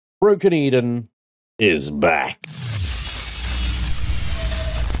Broken Eden is back.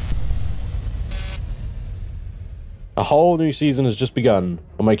 A whole new season has just begun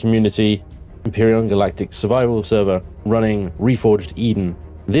on my community Empyrion Galactic survival server running Reforged Eden.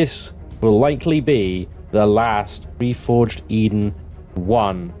 This will likely be the last Reforged Eden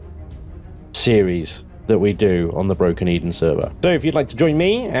 1 series that we do on the Broken Eden server. So if you'd like to join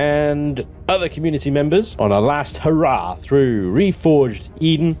me and other community members on a last hurrah through Reforged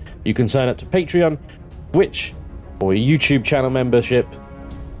Eden, you can sign up to Patreon, Twitch, or YouTube channel membership.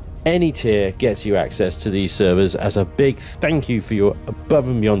 Any tier gets you access to these servers as a big thank you for your above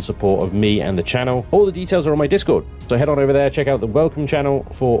and beyond support of me and the channel. All the details are on my Discord, so head on over there, check out the welcome channel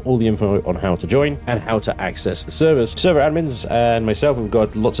for all the info on how to join and how to access the servers. Server admins and myself have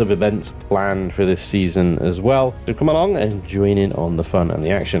got lots of events planned for this season as well, so come along and join in on the fun and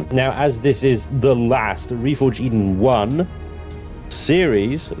the action. Now, as this is the last Reforged Eden 1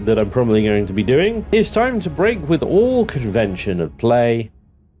 series that I'm probably going to be doing, it's time to break with all convention of play.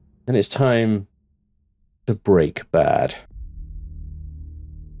 And it's time to break bad.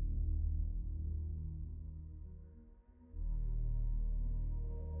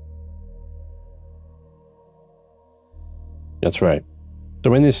 That's right.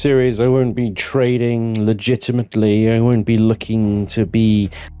 So in this series, I won't be trading legitimately. I won't be looking to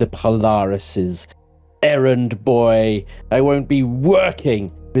be the Polaris's errand boy. I won't be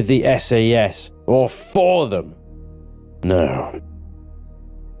working with the SAS or for them. No.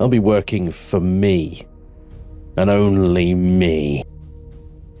 I'll be working for me, and only me.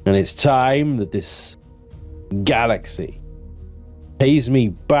 And it's time that this galaxy pays me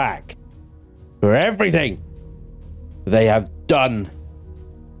back for everything they have done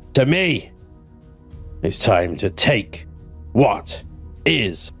to me. It's time to take what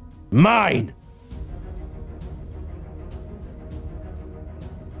is mine.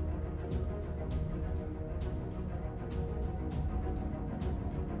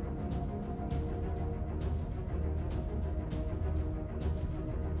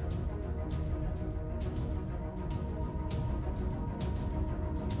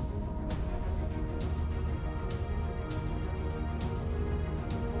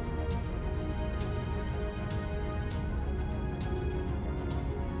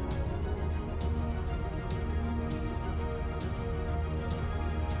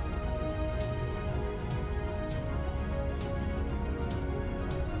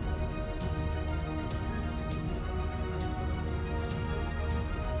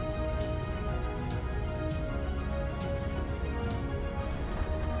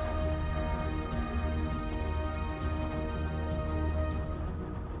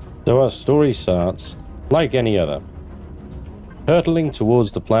 So our story starts like any other, hurtling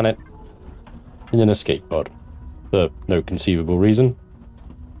towards the planet in an escape pod, for no conceivable reason.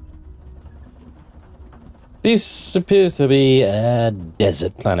 This appears to be a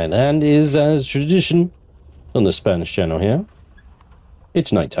desert planet, and is, as tradition on the Spanj channel here,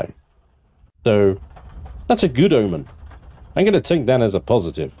 it's nighttime. So that's a good omen. I'm going to take that as a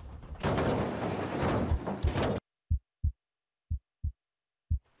positive.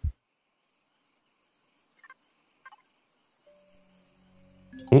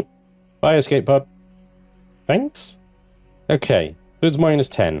 Bye, escape pod. Thanks. Okay, so it's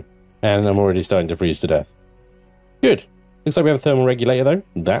 -10, and I'm already starting to freeze to death. Good. Looks like we have a thermal regulator, though.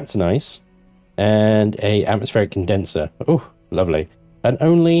 That's nice. And a atmospheric condenser. Oh, lovely. And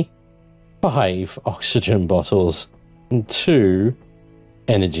only 5 oxygen bottles and 2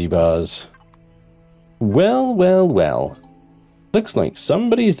 energy bars. Well, well, well. Looks like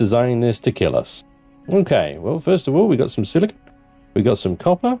somebody's designed this to kill us. Okay, well, first of all, we got some silicon. We got some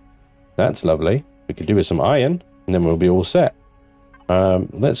copper. That's lovely. We could do with some iron, and then we'll be all set.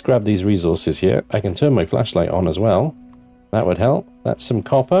 Let's grab these resources here. I can turn my flashlight on as well. That would help. That's some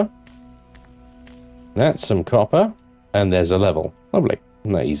copper. That's some copper. And there's a level. Lovely.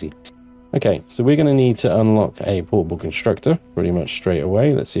 Isn't that easy? Okay, so we're going to need to unlock a portable constructor pretty much straight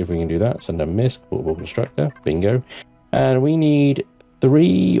away. Let's see if we can do that. Send a mist, portable constructor. Bingo. And we need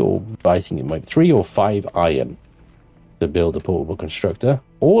 3 or 5 iron to build a portable constructor.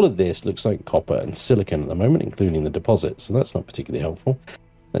 All of this looks like copper and silicon at the moment, including the deposits, so that's not particularly helpful.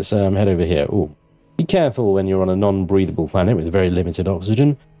 Let's head over here. Ooh. Be careful when you're on a non-breathable planet with very limited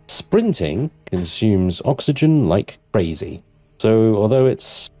oxygen. Sprinting consumes oxygen like crazy. So although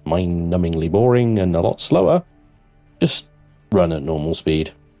it's mind-numbingly boring and a lot slower, just run at normal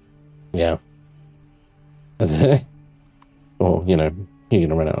speed. Yeah. Or, you know, you're going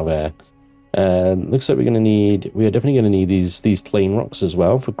to run out of air. Looks like we are definitely going to need these plain rocks as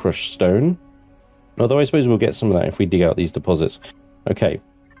well for crushed stone. Although I suppose we'll get some of that if we dig out these deposits. Okay,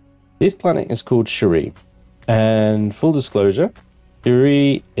 This planet is called Cherie, and full disclosure,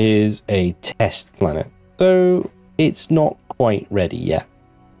 Cherie is a test planet, so it's not quite ready yet,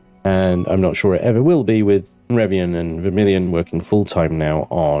 and I'm not sure it ever will be, with Empyrion and Vermilion working full-time now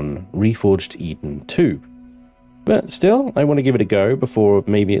on Reforged Eden 2. But still, I want to give it a go before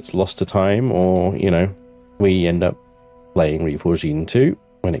maybe it's lost to time, or, you know, we end up playing Reforged Eden 2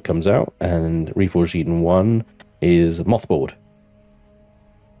 when it comes out, and Reforged Eden 1 is mothballed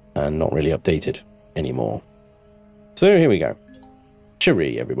and not really updated anymore. So here we go.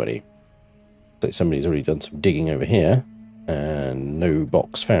 Cherie, everybody. So somebody's already done some digging over here, and no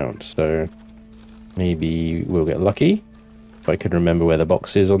box found, so maybe we'll get lucky if I can remember where the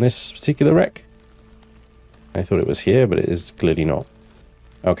box is on this particular wreck. I thought it was here, but it is clearly not.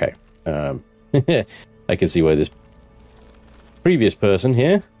 Okay. I can see why this previous person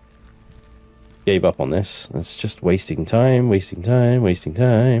here gave up on this. It's just wasting time, wasting time, wasting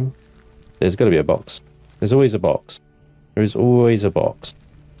time. There's got to be a box. There's always a box. There is always a box.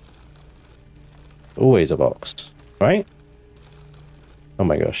 Always a box. Right? Oh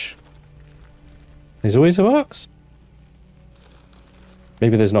my gosh. There's always a box?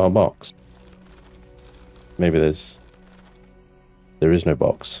 Maybe there's not a box. Maybe there is no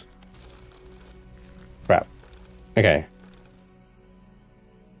box. Crap. Okay.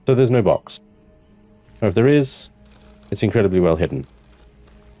 So there's no box. Or if there is, it's incredibly well hidden.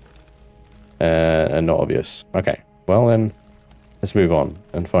 And not obvious. Okay. Well then, let's move on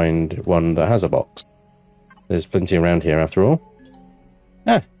and find one that has a box. There's plenty around here after all.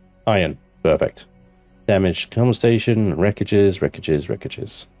 Ah, iron. Perfect. Damaged comm station, wreckages, wreckages,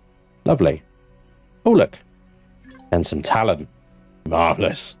 wreckages. Lovely. Oh, look. And some talent.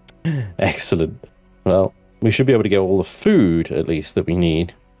 Marvellous. Excellent. Well, we should be able to get all the food, at least, that we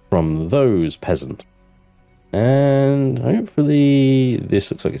need from those peasants. And hopefully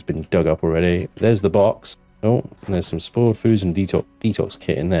this looks like it's been dug up already. There's the box. Oh, there's some spoiled foods and detox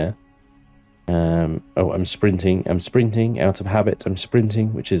kit in there. Oh, I'm sprinting out of habit. I'm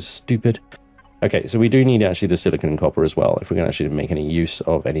sprinting, which is stupid. Okay, so we do need actually the silicon and copper as well, if we're going to actually make any use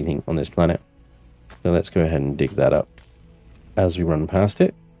of anything on this planet. So let's go ahead and dig that up as we run past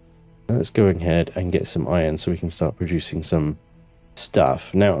it. And let's go ahead and get some iron so we can start producing some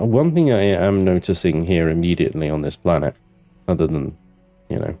stuff. Now, one thing I am noticing here immediately on this planet, other than,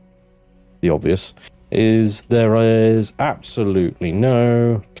 you know, the obvious, is there is absolutely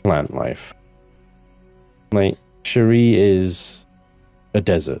no plant life. Like, Cherie is a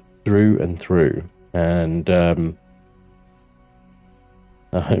desert through and through, and I'm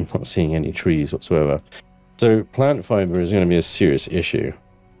not seeing any trees whatsoever. So plant fiber is going to be a serious issue.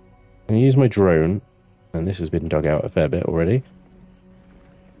 I'm going to use my drone, and this has been dug out a fair bit already.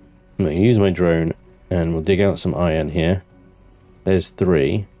 I'm going to use my drone, and we'll dig out some iron here. There's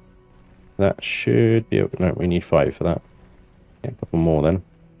 3. That should be able... No, we need 5 for that. Get a couple more then.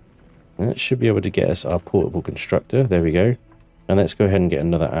 And that should be able to get us our portable constructor. There we go. And let's go ahead and get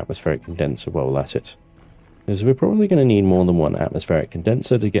another atmospheric condenser while we're at it. Because we're probably going to need more than one atmospheric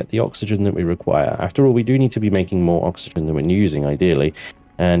condenser to get the oxygen that we require. After all, we do need to be making more oxygen than we're using, ideally.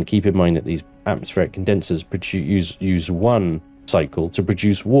 And keep in mind that these atmospheric condensers use one cycle to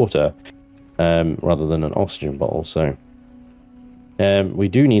produce water, rather than an oxygen bottle. So we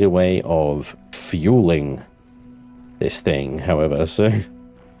do need a way of fueling this thing, however. So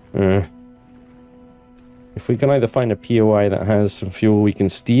if we can either find a POI that has some fuel we can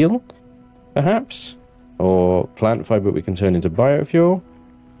steal, perhaps, or plant fiber we can turn into biofuel,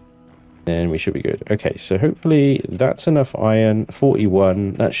 then we should be good. Okay, so hopefully that's enough iron.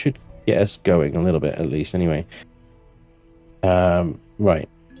 41, that should get us going a little bit at least anyway. Right,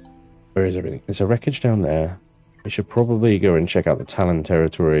 where is everything? There's a wreckage down there. We should probably go and check out the Talon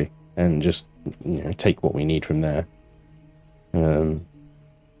territory and just, you know, take what we need from there. You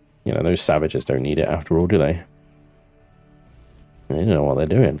know, those savages don't need it after all, do they? They don't know what they're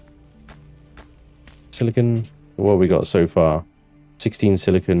doing. Silicon, what have we got so far? 16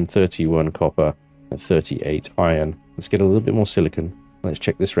 silicon, 31 copper, and 38 iron. Let's get a little bit more silicon. Let's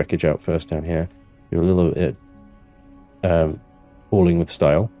check this wreckage out first down here. Do a little bit falling with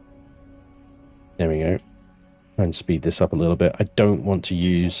style. There we go. Try and speed this up a little bit. I don't want to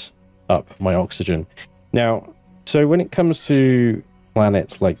use up my oxygen. Now, so when it comes to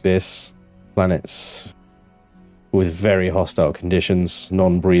planets like this, planets with very hostile conditions,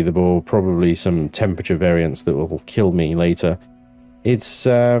 non-breathable, probably some temperature variants that will kill me later, it's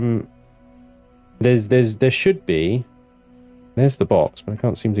there should be, there's the box, but I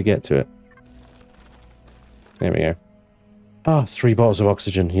can't seem to get to it. There we go. Ah, 3 bottles of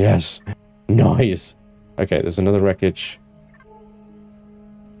oxygen. Yes. Nice. Okay, there's another wreckage.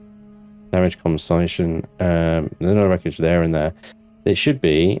 Damage compensation. There's no wreckage there and there. It should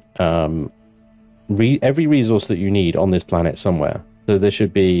be every resource that you need on this planet somewhere. So there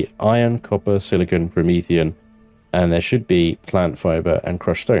should be iron, copper, silicon, promethium, and there should be plant fiber and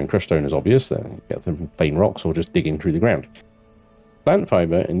crushed stone. Crushed stone is obvious. You get them from plain rocks or just digging through the ground. Plant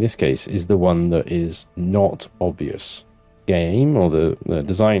fiber, in this case, is the one that is not obvious. Game, or the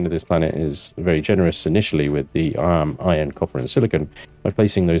design of this planet is very generous initially with the iron, copper, and silicon by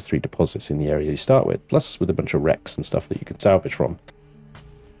placing those 3 deposits in the area you start with, plus with a bunch of wrecks and stuff that you can salvage from.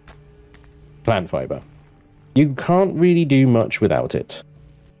 Plant fiber. You can't really do much without it.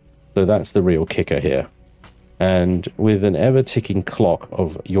 So that's the real kicker here. And with an ever-ticking clock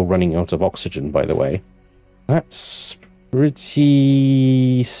of you're running out of oxygen, by the way, that's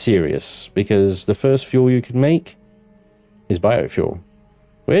pretty serious, because the first fuel you can make is biofuel,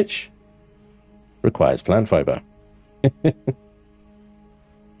 which requires plant fiber.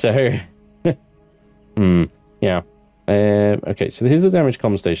 So, yeah. Okay, so here's the damage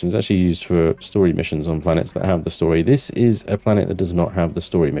comm station. It's actually used for story missions on planets that have the story. This is a planet that does not have the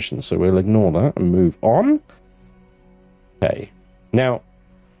story missions, so we'll ignore that and move on. Okay. Now,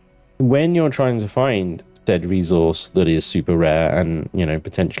 when you're trying to find said resource that is super rare and, you know,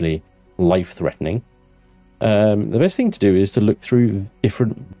 potentially life-threatening, the best thing to do is to look through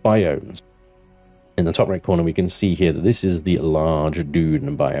different biomes. In the top right corner, we can see here that this is the large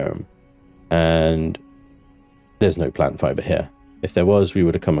dune biome, and there's no plant fiber here. If there was, we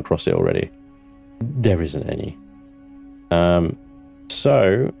would have come across it already. There isn't any.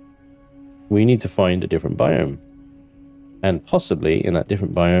 So we need to find a different biome, and possibly in that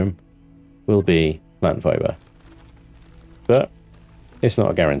different biome will be plant fiber, but it's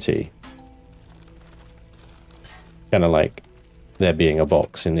not a guarantee. Kind of like there being a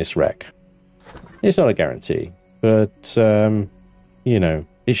box in this wreck. It's not a guarantee, but, you know,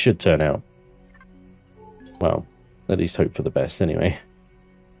 it should turn out. Well, at least hope for the best anyway.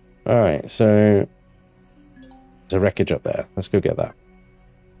 Alright, so there's a wreckage up there. Let's go get that.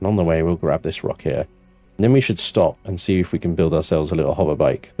 And on the way, we'll grab this rock here. And then we should stop and see if we can build ourselves a little hover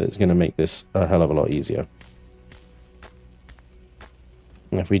bike that's going to make this a hell of a lot easier.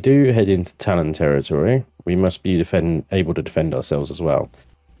 And if we do head into Talon territory, we must be able to defend ourselves as well.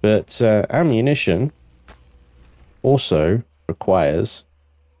 But ammunition also requires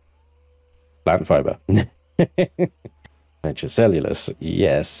plant fiber. Nitrocellulose,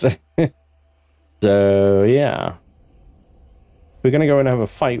 yes. So, yeah. If we're going to go and have a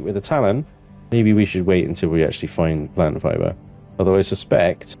fight with a Talon, maybe we should wait until we actually find plant fiber. Although I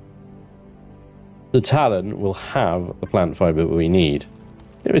suspect the Talon will have the plant fiber we need.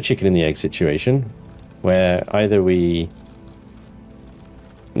 Bit of a chicken and the egg situation, where either we,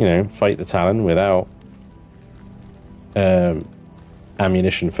 you know, fight the Talon without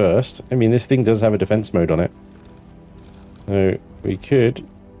ammunition first. I mean, this thing does have a defense mode on it, so we could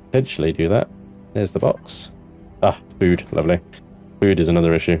potentially do that. There's the box. Ah, food, lovely. Food is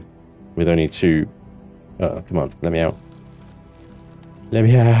another issue with only 2. Come on, let me out. Let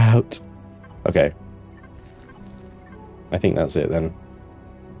me out. Okay. I think that's it then.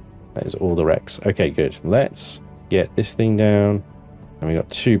 That is all the wrecks. Okay, good. Let's get this thing down. And we got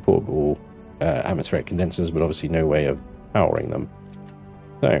 2 portable atmospheric condensers, but obviously no way of powering them.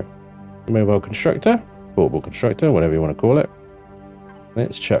 So, mobile constructor, portable constructor, whatever you want to call it.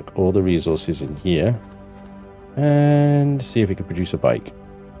 Let's chuck all the resources in here and see if we can produce a bike.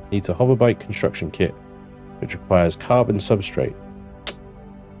 Needs a hover bike construction kit, which requires carbon substrate.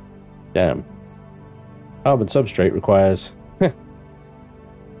 Damn. Carbon substrate requires...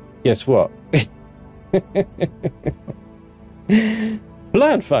 Guess what?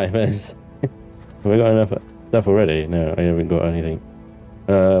 Plant fibers. Have we got enough stuff already? No, I haven't got anything.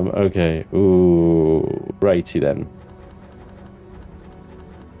 Okay. Ooh, righty then.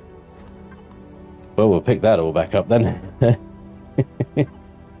 Well, we'll pick that all back up then.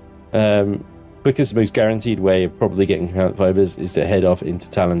 Quickest, most guaranteed way of probably getting plant fibers is to head off into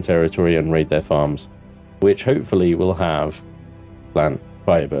Talon territory and raid their farms, which hopefully will have plant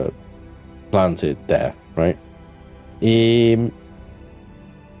fiber planted there, right? The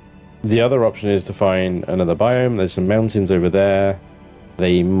other option is to find another biome. There's some mountains over there.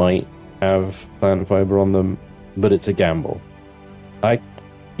 They might have plant fiber on them, but it's a gamble. I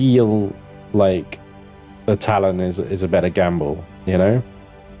feel like the Talon is a better gamble, you know?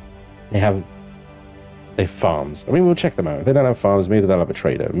 They have farms. I mean, we'll check them out. If they don't have farms, maybe they'll have a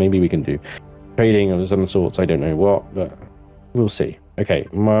trader. Maybe we can do trading of some sorts. I don't know what, but we'll see. Okay,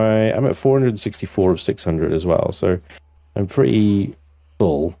 I'm at 464 of 600 as well, so I'm pretty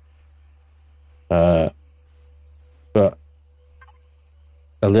full. But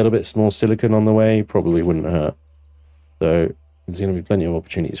a little bit more silicon on the way probably wouldn't hurt. So there's going to be plenty of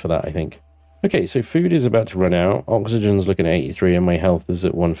opportunities for that, I think. Okay, so food is about to run out. Oxygen's looking at 83 and my health is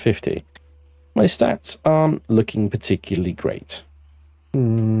at 150. My stats aren't looking particularly great.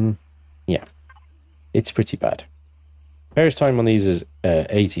 Yeah, it's pretty bad. Perish time on these is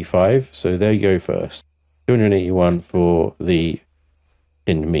 85, so there you go first. 281 for the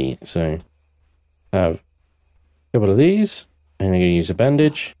tinned meat. So have a couple of these, and I'm going to use a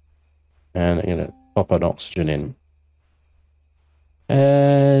bandage, and I'm going to pop an oxygen in.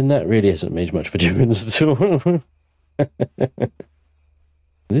 And that really hasn't made much of a difference at all.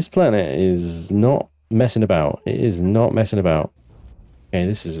 This planet is not messing about. It is not messing about. Okay,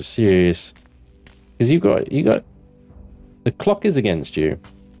 this is a serious... Because you got... The clock is against you.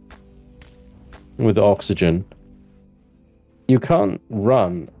 With the oxygen. You can't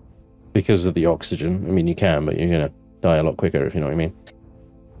run because of the oxygen. I mean, you can, but you're going to die a lot quicker, if you know what I mean.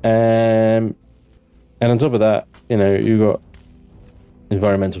 And on top of that, you know, you've got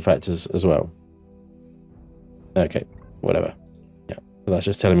environmental factors as well. Okay, whatever. Yeah, so that's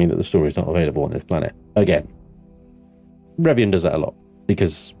just telling me that the story is not available on this planet. Again. Revian does that a lot,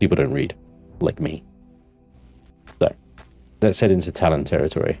 because people don't read, like me. So, let's head into Talon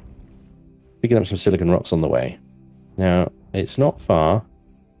territory. Picking up some silicon rocks on the way. Now, it's not far,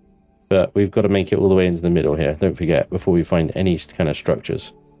 but we've got to make it all the way into the middle here, don't forget, before we find any kind of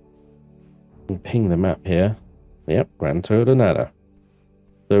structures. And ping the map here. Yep, Gran Tornado.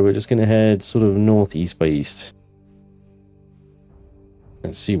 So we're just going to head sort of northeast by east.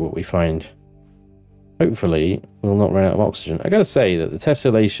 And see what we find. Hopefully, we'll not run out of oxygen. I gotta say that the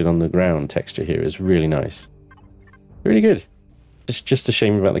tessellation on the ground texture here is really nice. Really good. It's just a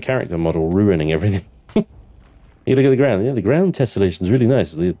shame about the character model ruining everything. You look at the ground. Yeah, the ground tessellation is really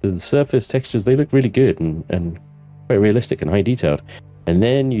nice. The surface textures, they look really good and very realistic and high detailed. And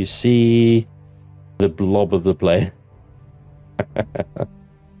then you see the blob of the player.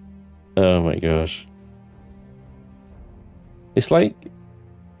 Oh my gosh. It's like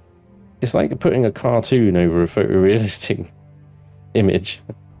putting a cartoon over a photorealistic image.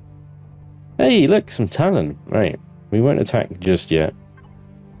 Hey, look, some Talon. Right. We won't attack just yet.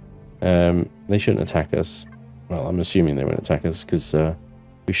 They shouldn't attack us. Well, I'm assuming they won't attack us because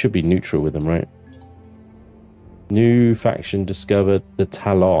we should be neutral with them, right? New faction discovered, the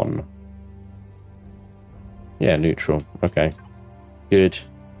Talon. Yeah, neutral. Okay. Good.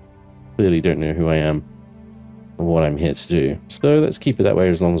 Clearly don't know who I am or what I'm here to do. So let's keep it that way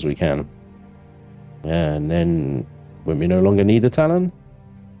as long as we can. And then when we no longer need the Talon,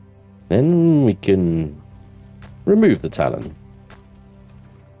 then we can remove the Talon.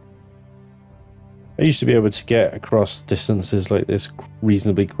 I used to be able to get across distances like this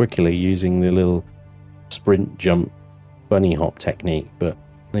reasonably quickly using the little sprint jump bunny hop technique, but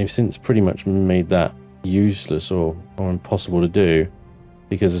they've since pretty much made that useless or impossible to do,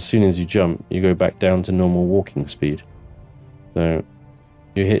 because as soon as you jump, you go back down to normal walking speed. So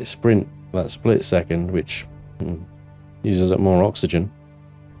you hit sprint that split second, which uses up more oxygen,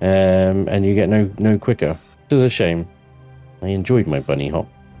 and you get no quicker. Which is a shame. I enjoyed my bunny hop.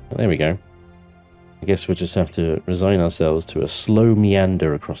 But there we go. I guess we'll just have to resign ourselves to a slow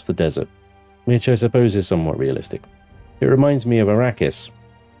meander across the desert, which I suppose is somewhat realistic. It reminds me of Arrakis.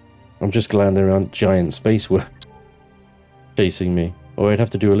 I'm just glad there aren't giant space worms chasing me. Or I'd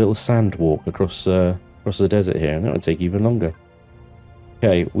have to do a little sand walk across the desert here, and that would take even longer.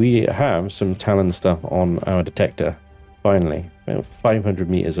 Okay, we have some Talon stuff on our detector. Finally, about 500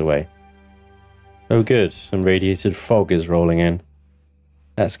 meters away. Oh good, some radiated fog is rolling in.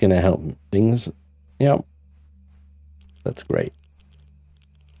 That's going to help things. Yep. That's great.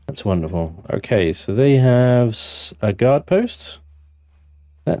 That's wonderful. Okay, so they have a guard post.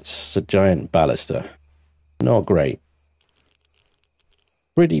 That's a giant ballista. Not great.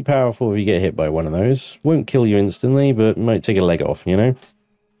 Pretty powerful if you get hit by one of those. Won't kill you instantly, but might take a leg off, you know?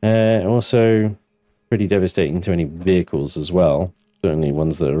 Also, pretty devastating to any vehicles as well. Certainly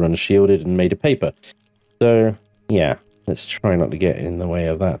ones that are unshielded and made of paper. So, yeah, let's try not to get in the way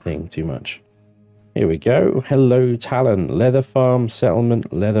of that thing too much. Here we go. Hello, Talon. Leather farm,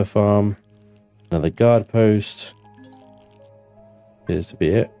 settlement, leather farm. Another guard post. Appears to be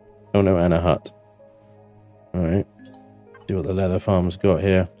it. Oh no, and a hut. Alright. See what the leather farm's got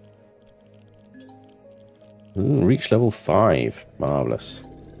here. Ooh, reach level 5. Marvellous.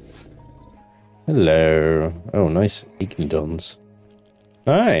 Hello. Oh, nice Ignodons.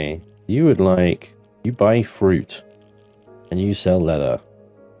 Hi. You would like... You buy fruit. And you sell leather.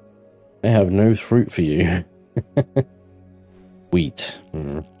 I have no fruit for you. Wheat.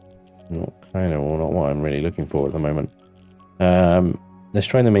 Not what I'm really looking for at the moment. let's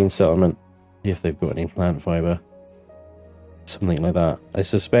try the main settlement. See if they've got any plant fiber. Something like that. I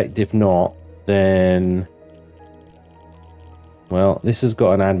suspect if not, then... Well, this has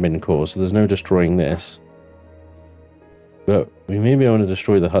got an admin core, so there's no destroying this. But we may be able to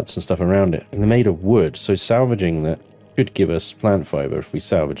destroy the huts and stuff around it. And they're made of wood, so salvaging that should give us plant fiber if we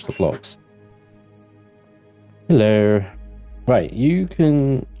salvage the blocks. Hello. Right, you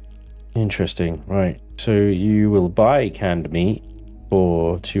can... Interesting. Right, so you will buy canned meat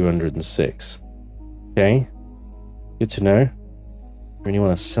for 206. Okay. Good to know. I really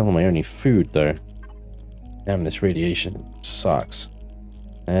want to sell my only food, though. Damn, this radiation sucks.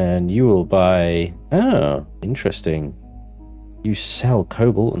 And you will buy... Oh, interesting. You sell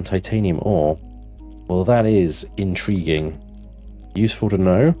cobalt and titanium ore. Well, that is intriguing. Useful to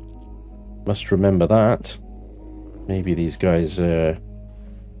know. Must remember that. Maybe these guys are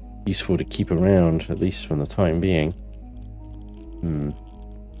useful to keep around, at least for the time being.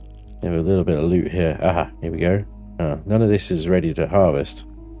 We have a little bit of loot here. Aha, here we go. None of this is ready to harvest.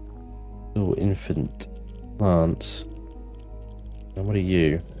 Oh, infant plants. And what are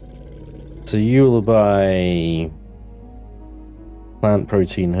you? So you will buy plant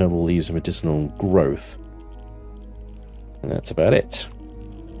protein, herbal leaves, and medicinal growth. And that's about it.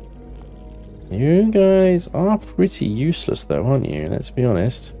 You guys are pretty useless though, aren't you? Let's be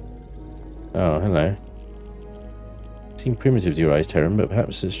honest. Oh, hello. Seem primitive to your eyes, Terran, but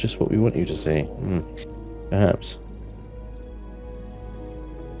perhaps it's just what we want you to see. Perhaps.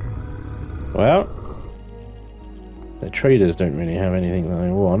 Well, the traders don't really have anything that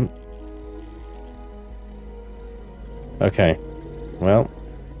I want. Okay. Well.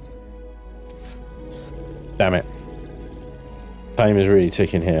 Damn it. Time is really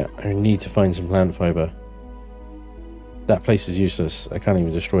ticking here. I need to find some plant fiber. That place is useless. I can't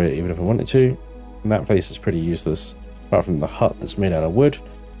even destroy it even if I wanted to. And that place is pretty useless. Apart from the hut that's made out of wood.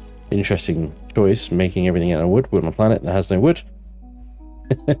 Interesting choice, making everything out of wood on a planet that has no wood.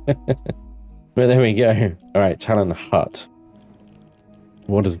 But there we go. Alright, Talon Hut.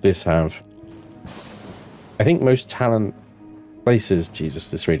 What does this have? I think most Talon places...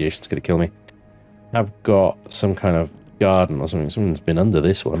 Jesus, this radiation's going to kill me. Have got some kind of garden or something. Someone's been under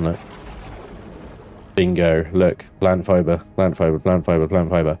this one, look. Bingo. Look. Plant fiber. Plant fiber. Plant fiber. Plant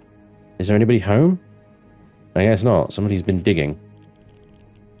fiber. Is there anybody home? I guess not. Somebody's been digging.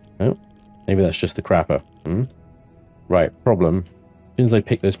 Oh. Maybe that's just the crapper. Right. Problem. As soon as I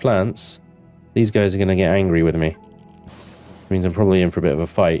pick those plants... These guys are going to get angry with me. Which means I'm probably in for a bit of a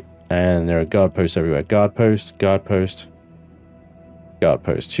fight. And there are guard posts everywhere. Guard post, guard post, guard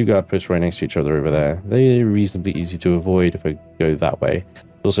post. 2 guard posts right next to each other over there. They're reasonably easy to avoid if I go that way.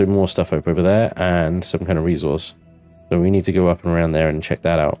 There's also more stuff up over there and some kind of resource. So we need to go up and around there and check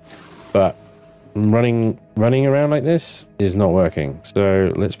that out. But running around like this is not working.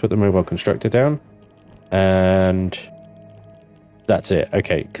 So let's put the mobile constructor down. And... That's it.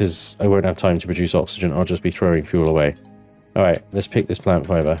 Okay, because I won't have time to produce oxygen. I'll just be throwing fuel away. Alright, let's pick this plant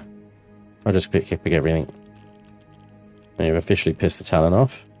fiber. I'll just pick everything. I've officially pissed the Talon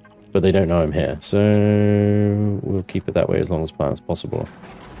off. But they don't know I'm here. So we'll keep it that way as long as possible.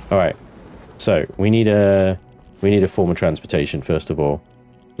 Alright. So we need a form of transportation first of all.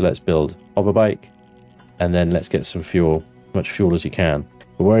 So let's build hover bike. And then let's get some fuel. As much fuel as you can.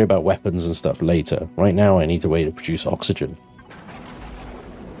 We'll worry about weapons and stuff later. Right now I need a way to produce oxygen.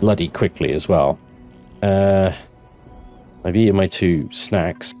 Bloody quickly as well. I've eaten my 2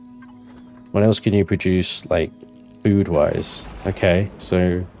 snacks. What else can you produce, like, food-wise? Okay,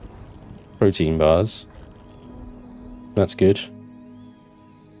 so protein bars. That's good.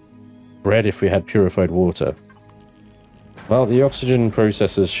 Bread if we had purified water. Well, the oxygen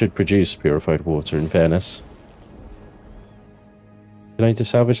processors should produce purified water, in fairness. Can I need to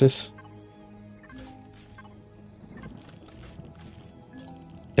salvage this?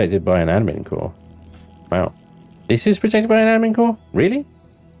 Protected by an admin core. Wow. This is protected by an admin core? Really?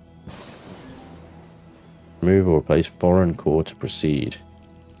 Remove or replace foreign core to proceed.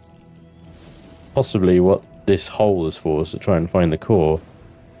 Possibly what this hole is for is to try and find the core.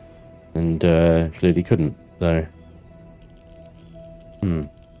 And clearly couldn't, so...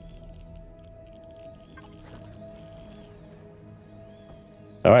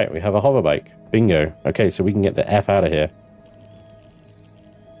 Alright, we have a hover bike. Bingo. Okay, so we can get the F out of here.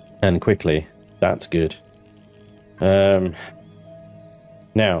 And quickly. That's good. Now,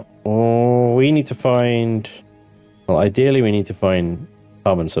 we need to find... Well, ideally we need to find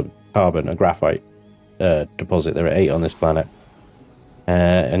carbon, a graphite deposit. There are 8 on this planet.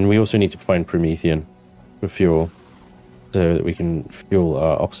 And we also need to find Promethean for fuel. So that we can fuel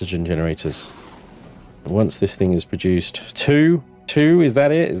our oxygen generators. Once this thing is produced... Two 2? Is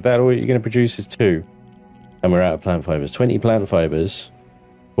that it? Is that all you're going to produce is 2? And we're out of plant fibers. 20 plant fibers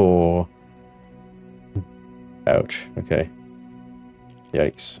for... Ouch. Okay.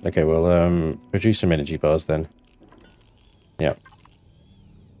 Yikes. Okay, well, produce some energy bars then. Yeah.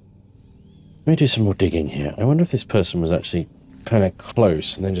 Let me do some more digging here. I wonder if this person was actually kind of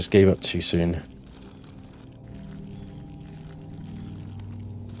close and then just gave up too soon.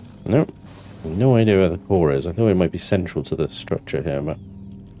 Nope. No idea where the core is. I thought it might be central to the structure here, but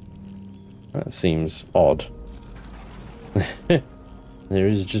that seems odd. There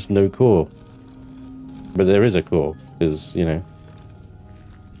is just no core. But there is a core, because, you know.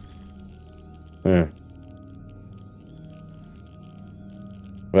 Yeah.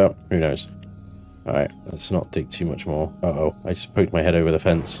 Well, who knows. Alright, let's not dig too much more. Uh-oh, I just poked my head over the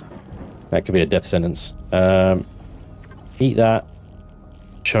fence. That could be a death sentence. Eat that.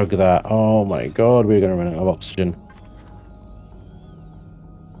 Chug that. Oh my god, we're going to run out of oxygen.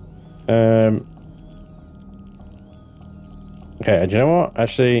 Okay, do you know what?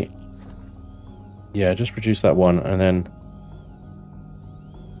 Actually, yeah, just produce that one and then...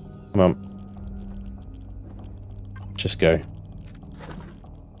 Come on. Just go.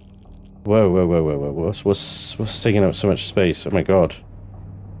 Whoa, whoa, whoa, whoa, whoa. What's taking up so much space? Oh my god.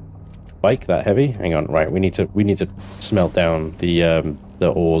 Bike that heavy? Hang on, right, we need to smelt down the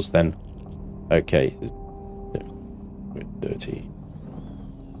ores then. Okay. 30.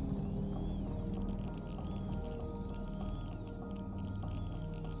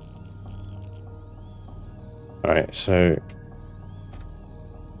 Alright, so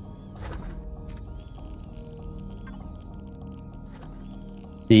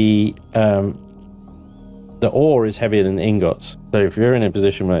the ore is heavier than the ingots. So if you're in a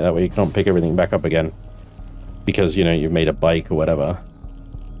position like that where you can't pick everything back up again because, you know, you've made a bike or whatever,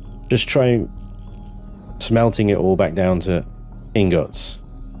 just try smelting it all back down to ingots.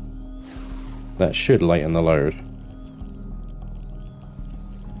 That should lighten the load.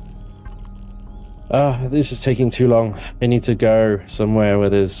 This is taking too long. I need to go somewhere where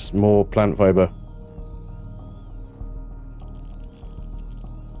there's more plant fiber.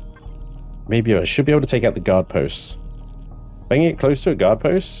 Maybe I should be able to take out the guard posts. If I can get close to a guard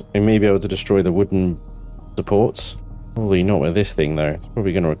post, I may be able to destroy the wooden supports. Probably not with this thing, though. It's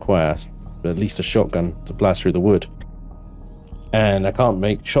probably going to require at least a shotgun to blast through the wood. And I can't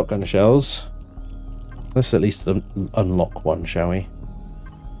make shotgun shells. Let's at least unlock one, shall we?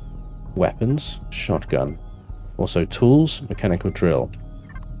 Weapons, shotgun. Also tools, mechanical drill.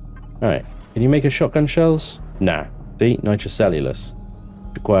 Alright, can you make a shotgun shells? Nah. See, nitrocellulose.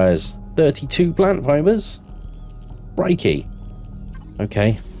 Requires 32 plant fibers. Crikey.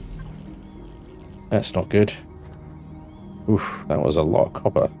 Okay. That's not good. Oof, that was a lot of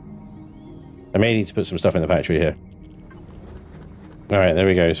copper. I may need to put some stuff in the factory here. Alright, there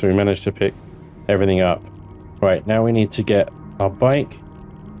we go. So we managed to pick everything up. Right, now we need to get our bike.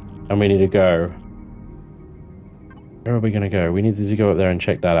 And we need to go. Where are we going to go? We need to go up there and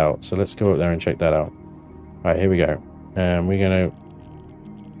check that out. So let's go up there and check that out. Alright, here we go. And we're going to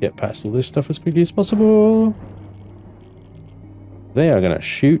get past all this stuff as quickly as possible. They are going to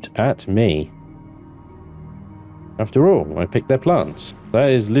shoot at me. After all, I picked their plants.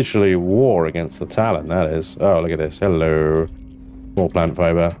 That is literally war against the Talon, that is. Oh, look at this. Hello. More plant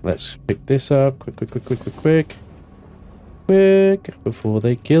fiber. Let's pick this up. Quick, quick, quick, quick, quick, quick. Quick, before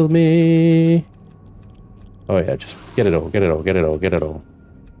they kill me. Oh yeah, just get it all, get it all, get it all, get it all.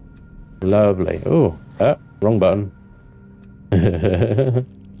 Lovely. Oh, wrong button. That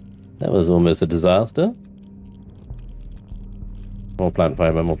was almost a disaster. More plant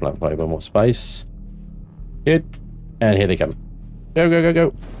fiber, more spice. Good. And here they come. Go, go, go,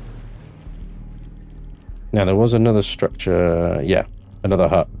 go. Now there was another structure. Yeah, another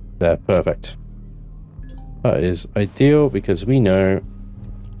hut there. Perfect. That is ideal because we know.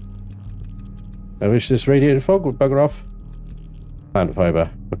 I wish this radiated fog would bugger off. Plant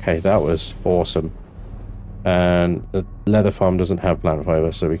fiber. Okay, that was awesome. And the leather farm doesn't have plant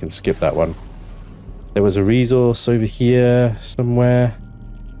fiber, so we can skip that one. There was a resource over here somewhere.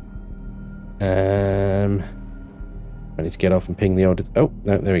 I need to get off and ping the old... Oh,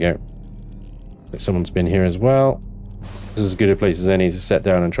 no, there we go. Someone's been here as well. This is as good a place as any to set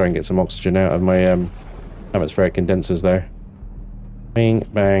down and try and get some oxygen out of my atmospheric condensers there. Bing,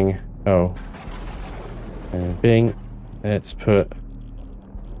 bang. Oh. And bing. Let's put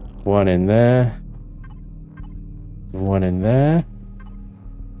one in there. One in there.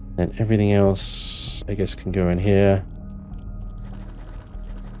 And everything else, I guess, can go in here.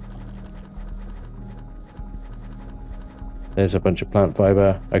 There's a bunch of plant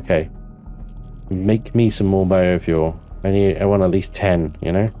fiber. Okay. Make me some more biofuel. I want at least 10,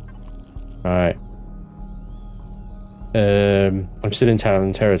 you know? Alright. I'm still in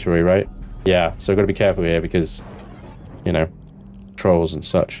Talon territory, right? Yeah, so I've got to be careful here because, you know, trolls and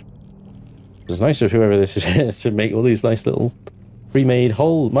such. It's nice of whoever this is to make all these nice little pre-made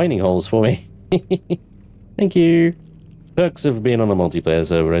mining holes for me. Thank you. Perks of being on a multiplayer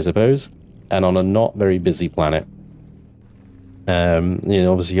server, I suppose, and on a not very busy planet. You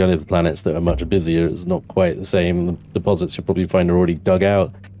know, obviously only the planets that are much busier, it's not quite the same. The deposits you'll probably find are already dug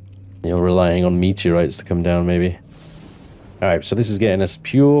out. You're relying on meteorites to come down, maybe. Alright, so this is getting us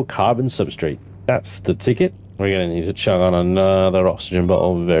pure carbon substrate. That's the ticket. We're going to need to chug on another oxygen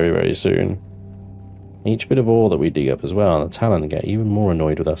bottle very, very soon. Each bit of ore that we dig up as well, the Talon get even more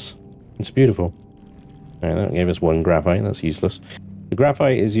annoyed with us. It's beautiful. Alright, that gave us 1 graphite, that's useless. The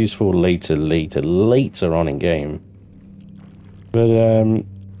graphite is useful later on in game. But,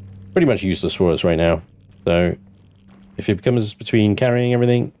 pretty much useless for us right now. So, if it becomes between carrying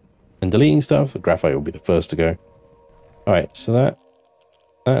everything and deleting stuff, the graphite will be the first to go. Alright, so that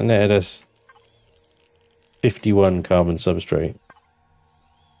netted us 51 carbon substrate.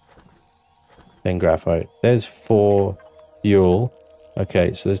 Then graphite. There's 4 fuel.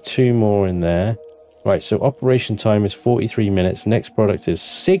 Okay, so there's 2 more in there. Right, so operation time is 43 minutes. Next product is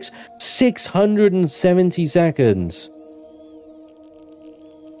 670 seconds.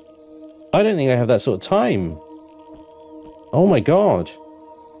 I don't think I have that sort of time. Oh my god.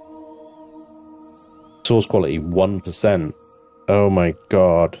 Source quality 1%. Oh my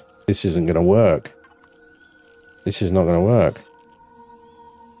god. This isn't going to work. This is not going to work.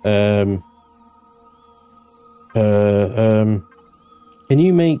 Can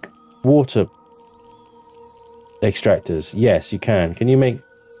you make water extractors? Yes, you can. Can you make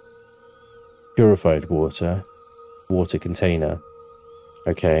purified water? Water container.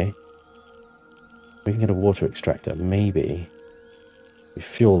 Okay. We can get a water extractor, maybe. We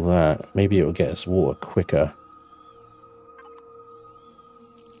fuel that. Maybe it will get us water quicker.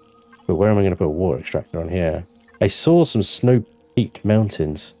 But where am I going to put a water extractor on here? I saw some snow-peaked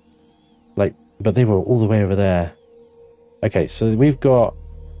mountains. Like, but they were all the way over there. Okay, so we've got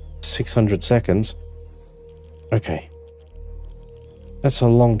 600 seconds. Okay. That's a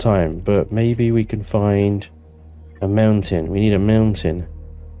long time, but maybe we can find a mountain. We need a mountain.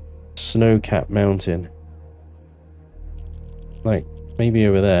 Snow-capped mountain. Like, maybe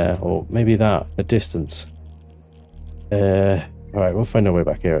over there, or maybe that, a distance. Alright, we'll find our way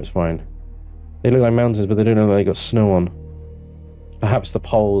back here, it's fine. They look like mountains, but they don't look like they got snow on. Perhaps the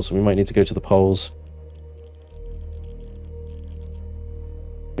poles, we might need to go to the poles.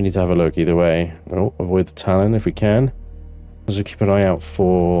 We need to have a look either way. Oh, avoid the Talon if we can. Also keep an eye out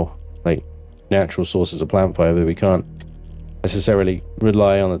for, like, natural sources of plant fiber. We can't necessarily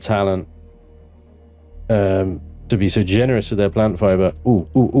rely on the Talon to be so generous with their plant fiber.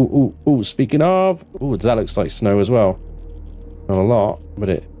 Ooh, speaking of, that looks like snow as well. Not a lot, but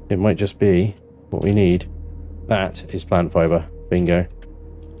it might just be what we need. That is plant fiber. Bingo.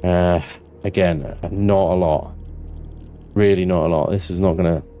 Again, not a lot. Really not a lot. This is not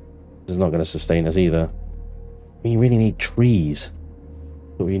gonna sustain us either. We really need trees.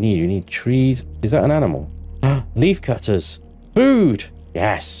 What we need trees. Is that an animal? Leaf cutters. Food.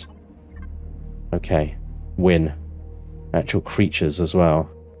 Yes. Okay. Win. Actual creatures as well.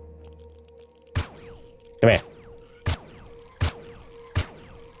 Come here.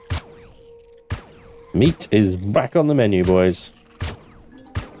 Meat is back on the menu, boys.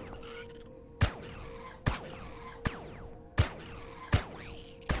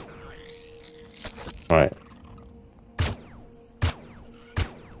 Right.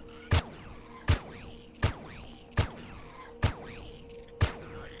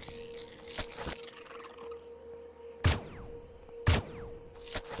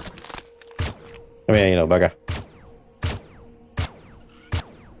 Come here, you little bugger.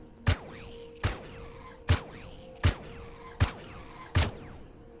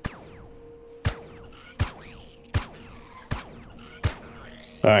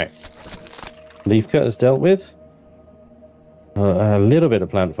 Alright. Leaf cutters dealt with. A little bit of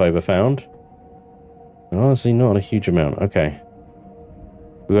plant fiber found. Honestly, not a huge amount. Okay.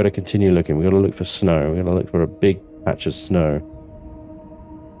 We've got to continue looking. We've got to look for snow. We've got to look for a big patch of snow.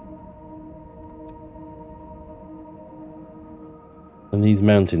 And these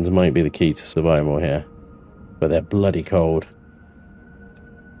mountains might be the key to survival here. But they're bloody cold.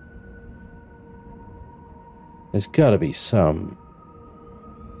 There's got to be some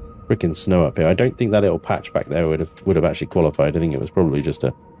freaking snow up here. I don't think that little patch back there would have actually qualified. I think it was probably just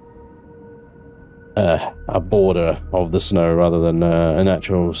a a border of the snow rather than an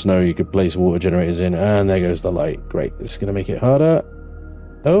actual snow you could place water generators in. And there goes the light. Great. This is going to make it harder.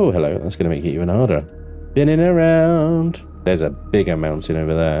 Oh, hello. That's going to make it even harder. Spinning around. There's a bigger mountain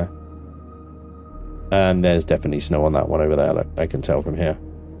over there. And there's definitely snow on that one over there. Look, I can tell from here.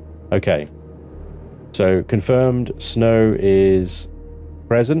 Okay. So, confirmed snow is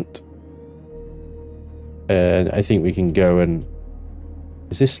present. And I think we can go and...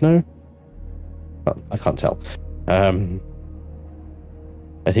 Is this snow? Well, I can't tell. I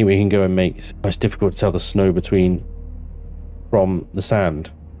think we can go and make... It's difficult to tell the snow from the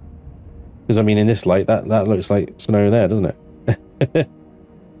sand. Because, I mean, in this light, that looks like snow there, doesn't it?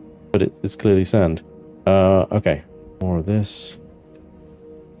 But it's clearly sand. Okay. More of this.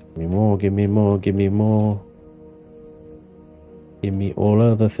 Give me more, give me more, give me more. Give me all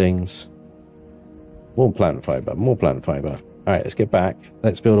other things. More plant fiber, more plant fiber. Alright, let's get back.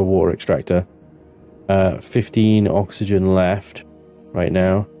 Let's build a water extractor. 15 oxygen left right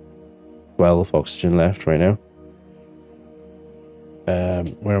now. 12 oxygen left right now.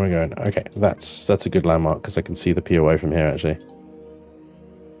 Where am I going? Okay, that's a good landmark because I can see the POI from here actually.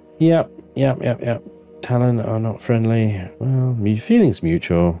 Yep. Talon are not friendly. Well, feelings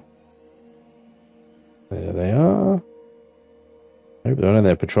mutual. There they are. I hope one of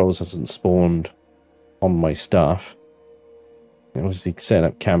their patrols hasn't spawned on my stuff. Obviously, setting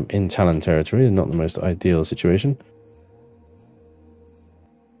up camp in Talon territory is not the most ideal situation.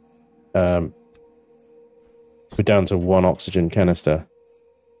 We're down to 1 oxygen canister.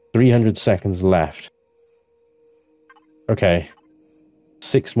 300 seconds left. Okay.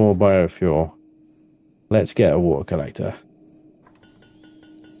 6 more biofuel. Let's get a water collector.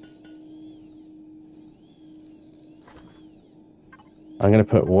 I'm going to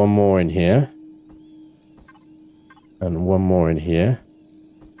put 1 more in here. And 1 more in here.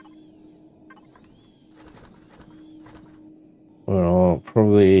 We'll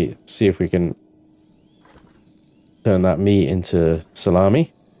probably see if we can turn that meat into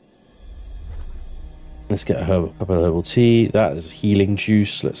salami. Let's get a couple of herbal tea. That is healing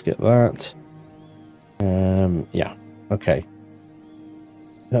juice. Let's get that. Yeah. Okay.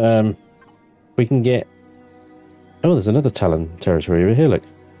 We can get... Oh, there's another Talon territory over here, look.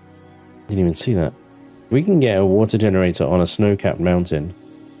 Didn't even see that. We can get a water generator on a snow-capped mountain.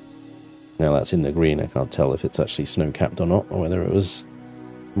 Now that's in the green. I can't tell if it's actually snow-capped or not, or whether it was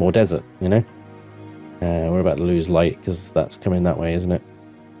more desert, you know? We're about to lose light because that's coming that way, isn't it?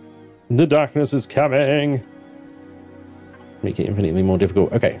 The darkness is coming! Make it infinitely more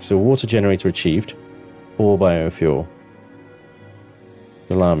difficult. Okay, so water generator achieved. 4 biofuel.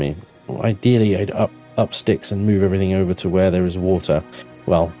 Salami. Well, ideally, I'd up sticks and move everything over to where there is water.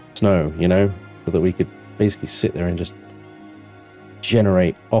 Well, snow, you know? So that we could basically sit there and just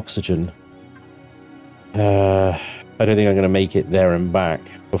generate oxygen. I don't think I'm going to make it there and back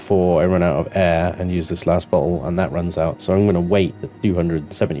before I run out of air and use this last bottle, and that runs out. So I'm going to wait the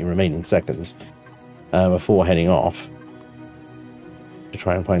 270 remaining seconds before heading off to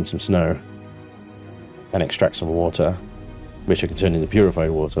try and find some snow and extract some water, which I can turn into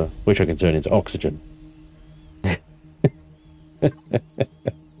purified water, which I can turn into oxygen.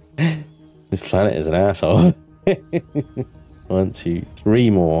 This planet is an asshole. 1, 2, 3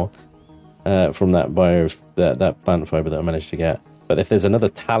 more from that that plant fiber that I managed to get. But if there's another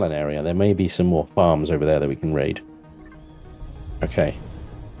Talon area, there may be some more farms over there that we can raid. Okay.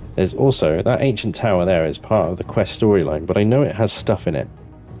 There's also that ancient tower there is part of the quest storyline, but I know it has stuff in it.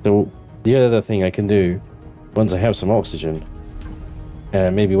 So the other thing I can do once I have some oxygen,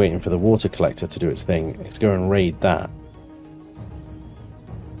 maybe waiting for the water collector to do its thing, is go and raid that.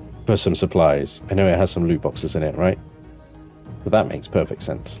 For some supplies. I know it has some loot boxes in it, right? But that makes perfect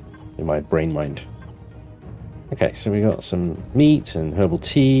sense in my brain mind. Okay, so we got some meat and herbal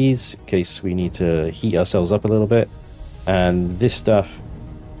teas in case we need to heat ourselves up a little bit. And this stuff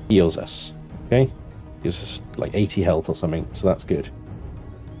heals us, okay? Gives us like 80 health or something, so that's good.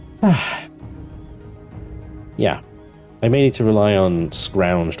 Yeah. I may need to rely on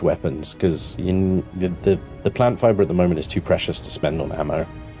scrounged weapons because the plant fiber at the moment is too precious to spend on ammo.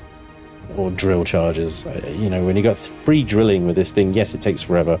 Or drill charges. You know, when you got free drilling with this thing, yes, it takes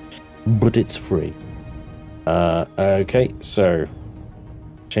forever, but it's free. Okay, so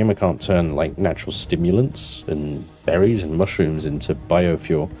shame I can't turn like natural stimulants and berries and mushrooms into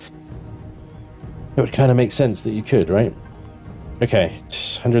biofuel. It would kind of make sense that you could, right? Okay,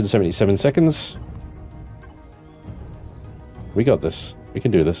 177 seconds. We got this. We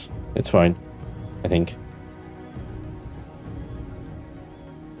can do this. It's fine, I think.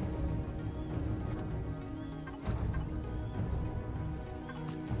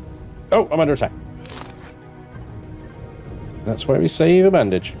 Oh, I'm under attack. That's why we save a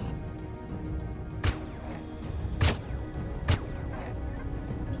bandage.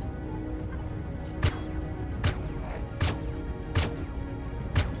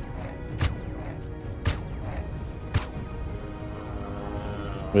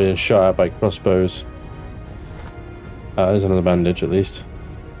 We're shot at by crossbows. There's another bandage at least.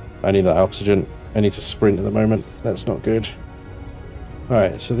 I need that oxygen. I need to sprint at the moment. That's not good.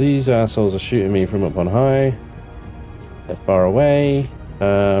 Alright, so these assholes are shooting me from up on high. They're far away.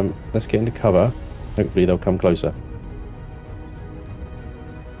 Let's get into cover. Hopefully they'll come closer.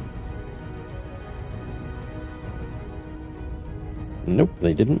 Nope,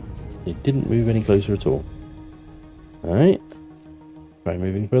 they didn't. They didn't move any closer at all. Alright. Try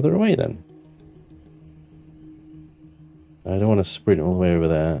moving further away then. I don't want to sprint all the way over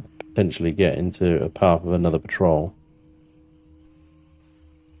there. Potentially get into a path of another patrol.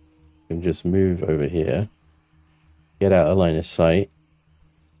 And just move over here. Get out of line of sight.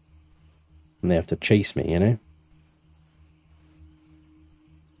 And they have to chase me, you know?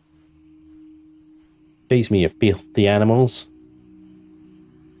 Chase me, you filthy animals.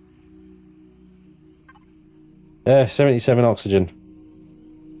 77 oxygen.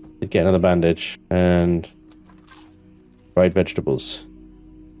 Did get another bandage. And fried vegetables.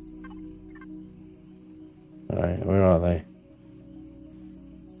 Alright, where are they?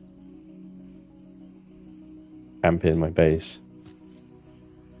 Camping my base.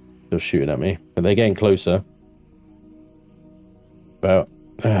 Still shooting at me. But they're getting closer. Damn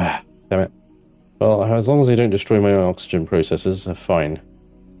it. Well, as long as they don't destroy my oxygen processors, they're fine.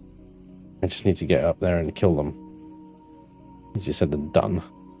 I just need to get up there and kill them. Easier said than done.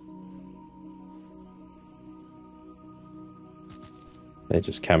 They're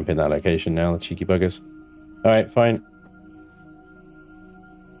just camping that location now, the cheeky buggers. Alright, fine.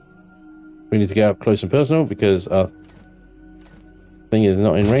 We need to get up close and personal because our thing is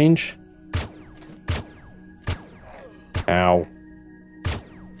not in range. Ow.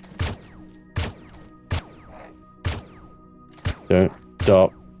 Don't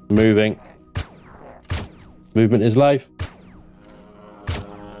stop moving. Movement is life.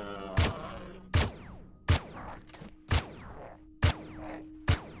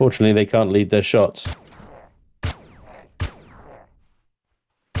 Fortunately, they can't lead their shots.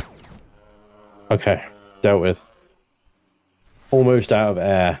 Okay, dealt with. Almost out of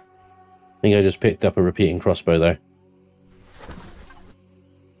air. I think I just picked up a repeating crossbow, though.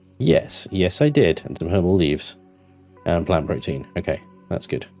 Yes, yes I did. And some herbal leaves. And plant protein. Okay, that's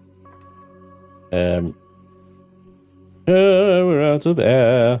good. We're out of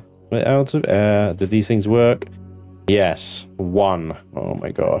air. We're out of air. Did these things work? Yes. 1. Oh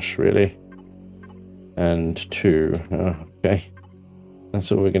my gosh, really? And 2. Oh, okay.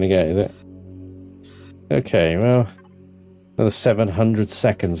 That's what we're going to get, is it? Okay, well, another 700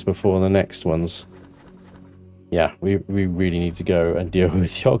 seconds before the next ones. Yeah, we really need to go and deal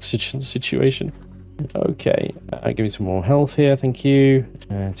with the oxygen situation. Okay, give me some more health here, thank you.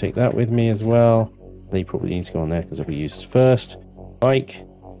 Take that with me as well. They probably need to go on there because they'll be used first. Bike.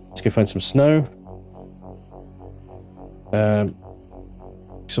 Let's go find some snow.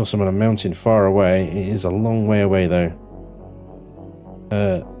 Saw some on a mountain far away. It is a long way away, though.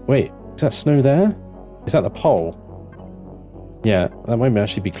 Wait, is that snow there? Is that the pole? Yeah, that might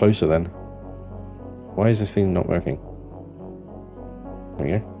actually be closer then. Why is this thing not working? There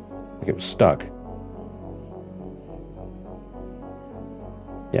we go. I think it was stuck.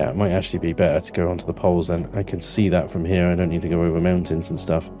 Yeah, it might actually be better to go onto the poles then. I can see that from here. I don't need to go over mountains and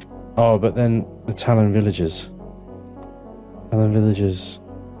stuff. Oh, but then the Talon villages. Talon villages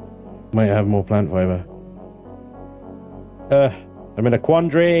might have more plant fiber. I'm in a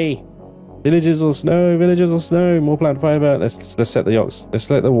quandary. Villages or snow, more plant fiber. Let's set the let's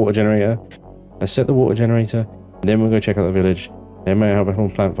set the water generator. Let's set the water generator. Then we'll go check out the village. Then might have more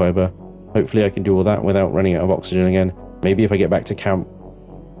plant fiber. Hopefully I can do all that without running out of oxygen again. Maybe if I get back to camp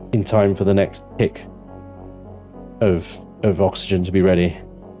in time for the next kick of oxygen to be ready.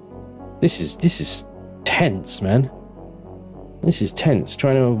 This is tense, man. This is tense.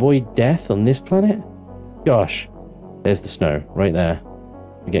 Trying to avoid death on this planet? Gosh. There's the snow, right there.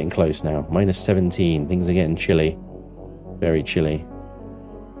 We're getting close now. -17. Things are getting chilly. Very chilly.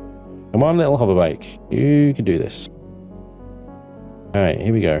 Come on, little hoverbike. You can do this. Alright,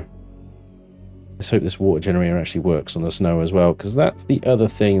 here we go. Let's hope this water generator actually works on the snow as well, because that's the other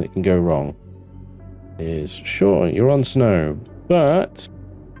thing that can go wrong. Is, sure, you're on snow, but...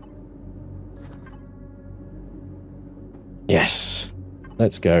 Yes!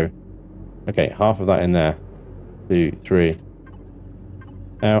 Let's go. Okay, half of that in there. 2, 3...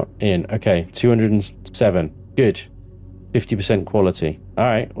 Out, in. Okay, 207. Good. 50% quality.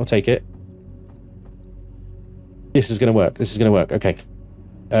 Alright, we'll take it. This is going to work. This is going to work. Okay.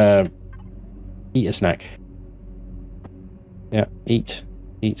 Eat a snack. Yeah, eat.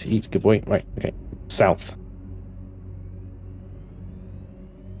 Eat, eat. Good boy. Right, okay. South.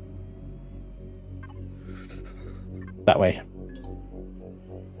 That way.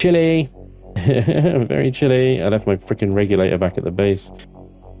 Chilly. Very chilly. I left my freaking regulator back at the base.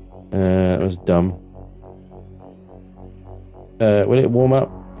 That was dumb. Will it warm up?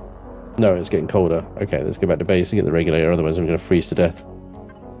 No, it's getting colder. Okay, let's go back to base and get the regulator, otherwise I'm going to freeze to death.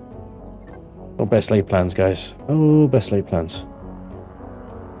 Oh, best laid plans, guys. Oh, best laid plans.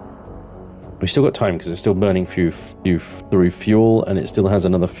 We've still got time because it's still burning through fuel, and it still has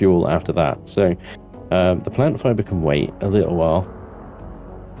another fuel after that. So the plant fiber can wait a little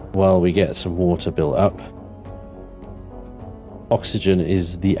while we get some water built up. Oxygen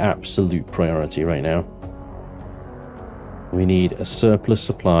is the absolute priority right now. We need a surplus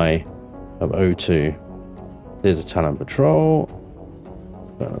supply of O2. There's a Talon Patrol.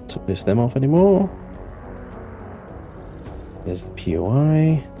 Try not to piss them off anymore. There's the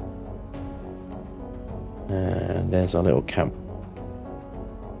POI. And there's our little camp.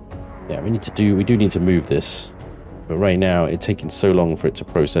 Yeah, we do need to move this. But right now, it's taking so long for it to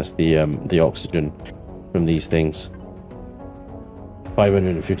process the oxygen from these things.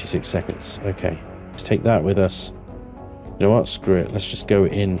 556 seconds. Okay, let's take that with us. You know what? Screw it. Let's just go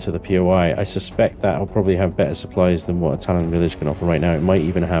into the POI. I suspect that will probably have better supplies than what a Talon Village can offer right now. It might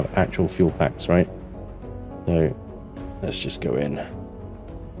even have actual fuel packs, right? So, let's just go in.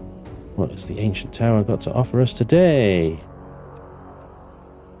 What has the ancient tower got to offer us today?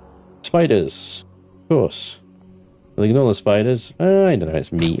 Spiders. Of course. Well, ignore the spiders. I don't know.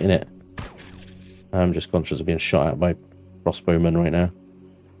 It's meat, innit? I'm just conscious of being shot at by crossbowmen right now.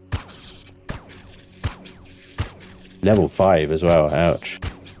 Level 5 as well. Ouch.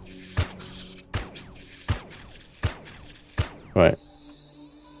 Right.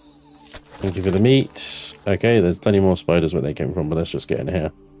 Thank you for the meat. Okay, there's plenty more spiders where they came from, but let's just get in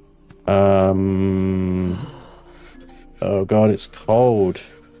here. Oh god, it's cold.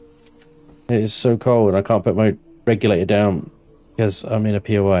 It is so cold. I can't put my regulator down because I'm in a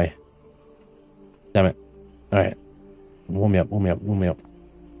POI. Damn it. Alright. Warm me up, warm me up, warm me up.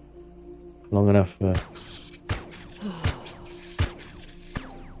 Long enough for...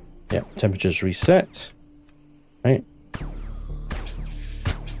 Yeah, temperature's reset. Right.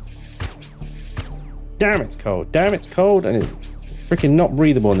 Damn, it's cold. Damn, it's cold, and it's freaking not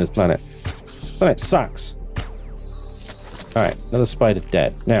breathable on this planet. This planet sucks. Alright, another spider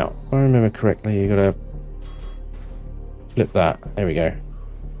dead. Now, if I remember correctly, you gotta flip that. There we go.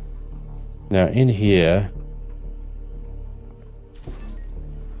 Now, in here...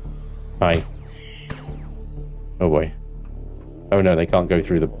 Hi. Oh boy. Oh no, they can't go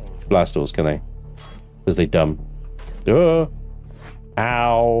through the blast doors, can they? Because they dumb.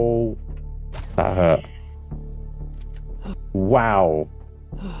 Ow. That hurt. Wow.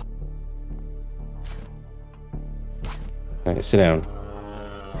 Okay, sit down.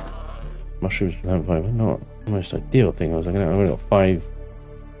 Mushrooms plant fiber. Not the most ideal thing. I've only got 5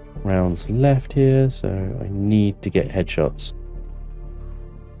 rounds left here, so I need to get headshots.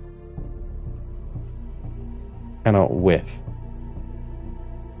 Cannot whiff.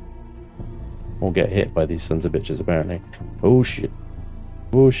 Or get hit by these sons of bitches, apparently. Oh shit.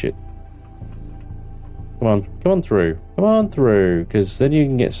 Oh shit. Come on. Come on through. Come on through. Because then you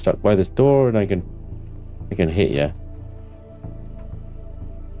can get stuck by this door and I can hit you.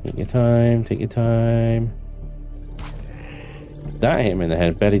 Take your time. Take your time. That hit him in the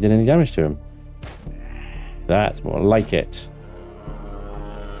head. Barely did any damage to him. That's more like it.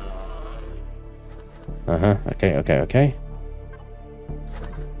 Uh-huh. Okay, okay, okay.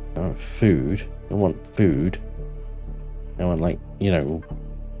 I want food. I want food. I want, like, you know,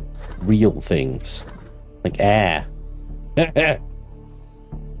 real things. Like air.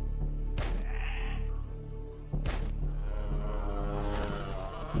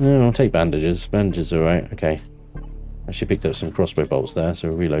 No, I'll take bandages. Bandages are alright. Okay. Actually picked up some crossbow bolts there, so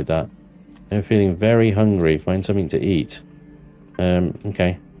we'll reload that. I'm feeling very hungry. Find something to eat.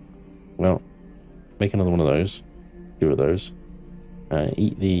 Okay. Well, make another one of those. 2 of those.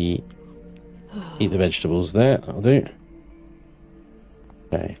 Eat the vegetables there. That'll do.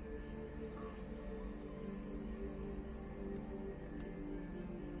 Okay.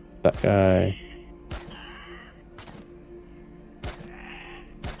 That guy.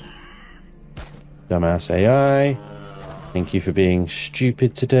 Dumbass AI. Thank you for being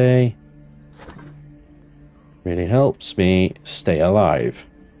stupid today. Really helps me stay alive.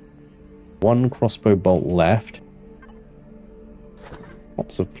 1 crossbow bolt left.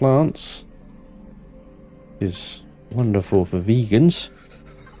 Lots of plants. Is wonderful for vegans.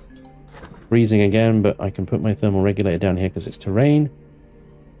 Freezing again, but I can put my thermal regulator down here because it's terrain.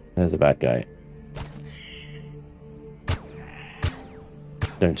 There's a bad guy.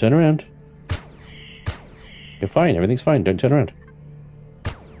 Don't turn around. You're fine, everything's fine, don't turn around.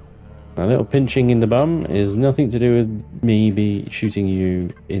 A little pinching in the bum is nothing to do with me be shooting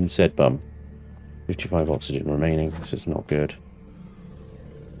you in said bum. 55 oxygen remaining, this is not good.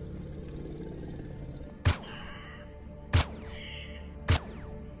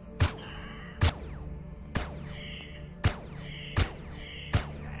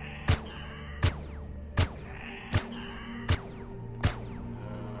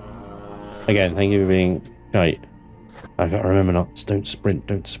 Again, thank you for being tight. I gotta remember not. Don't sprint,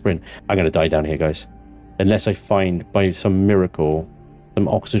 don't sprint. I'm gonna die down here, guys. Unless I find, by some miracle, some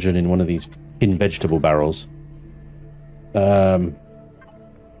oxygen in one of these tin vegetable barrels. I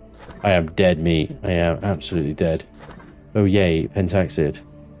am dead meat. I am absolutely dead. Oh yay, pentaxid.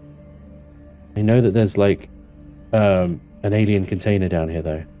 I know that there's like an alien container down here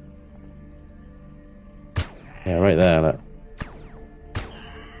though. Yeah, right there, look.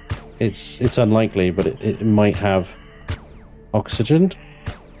 It's unlikely, but it might have oxygen.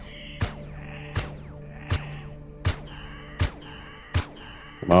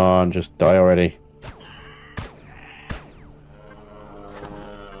 Come on, just die already.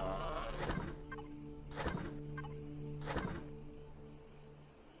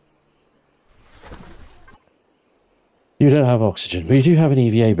 You don't have oxygen, but you do have an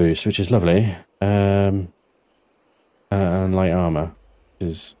EVA boost, which is lovely. And light armor, which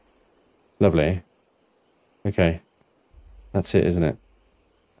is lovely. Okay. That's it, isn't it?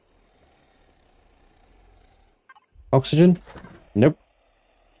 Oxygen? Nope.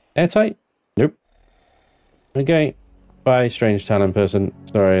 Airtight? Nope. Okay. Bye, strange talent person.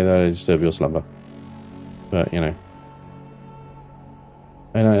 Sorry that I disturb your slumber. But, you know.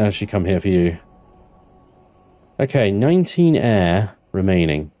 I don't actually come here for you. Okay, 19 air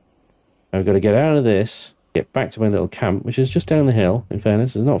remaining. I've got to get out of this, get back to my little camp, which is just down the hill, in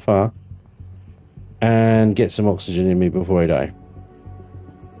fairness. It's not far. And get some oxygen in me before I die.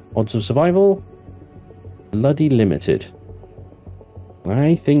 Odds of survival? Bloody limited.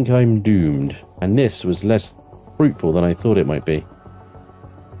 I think I'm doomed. And this was less fruitful than I thought it might be.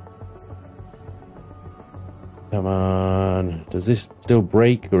 Come on. Does this still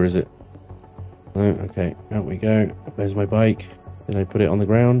break or is it... No, okay, out we go. There's my bike. Did I put it on the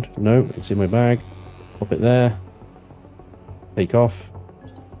ground? No, it's in my bag. Pop it there. Take off.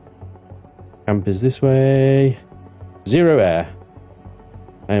 Camp is this way. 0 air.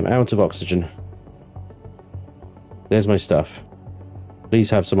 I am out of oxygen. There's my stuff. Please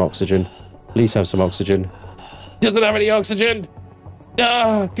have some oxygen. Please have some oxygen. Doesn't have any oxygen!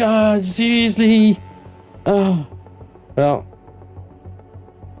 Oh, God, seriously? Oh. Well.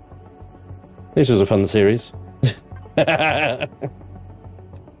 This was a fun series.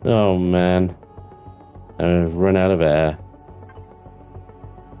 Oh, man. I've run out of air.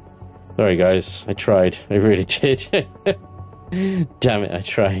 Sorry, guys. I tried. I really did. Damn it, I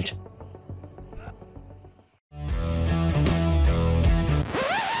tried.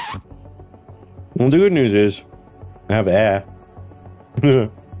 Well, the good news is, I have air. I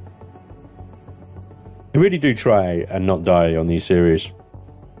really do try and not die on these series.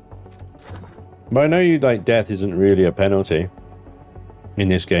 But I know you like death isn't really a penalty in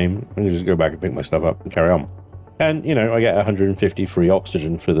this game. I can just go back and pick my stuff up and carry on. And, you know, I get 150 free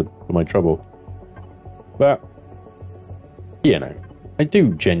oxygen for my trouble. But, you know, I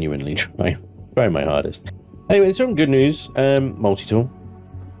do genuinely try my hardest. Anyway, some good news. Multi-tool.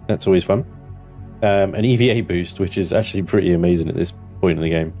 That's always fun. An EVA boost, which is actually pretty amazing at this point in the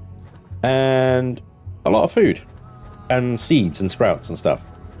game. And a lot of food. And seeds and sprouts and stuff.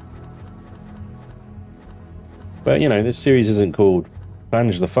 But, you know, this series isn't called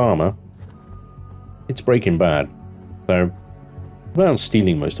Spanj the Farmer. It's Breaking Bad. So, I'm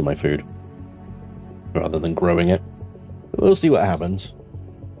stealing most of my food. Rather than growing it. But we'll see what happens.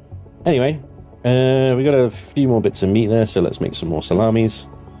 Anyway, we got a few more bits of meat there, so let's make some more salamis.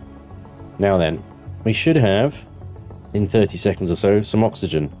 Now then, we should have, in 30 seconds or so, some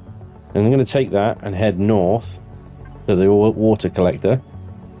oxygen. And I'm going to take that and head north to the water collector.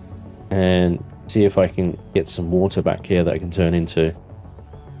 And see if I can get some water back here that I can turn into,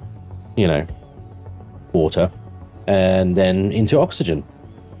 you know, water. And then into oxygen.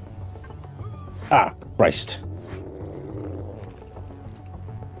 Ah, Christ.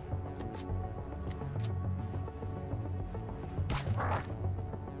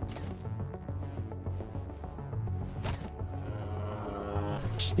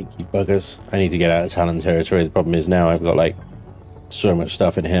 Sneaky buggers. I need to get out of Talon territory. The problem is now I've got like so much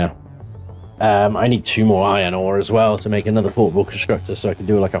stuff in here. I need 2 more iron ore as well to make another portable constructor so I can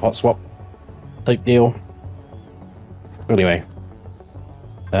do like a hot swap type deal. Anyway.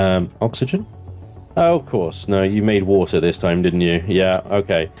 Oxygen? Oh, of course. No, you made water this time, didn't you? Yeah,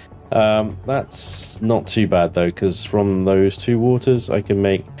 okay. That's not too bad though, because from those 2 waters I can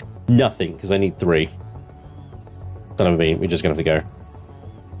make nothing, because I need 3. Son of a bean, we're just gonna have to go.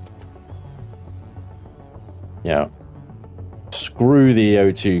 Yeah. Screw the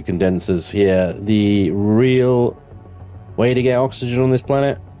O2 condensers here. The real way to get oxygen on this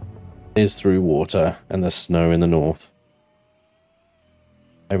planet is through water and the snow in the north.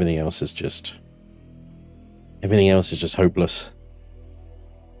 Everything else is just hopeless.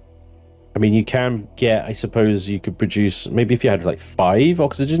 I mean, you can get, I suppose you could produce, maybe if you had like 5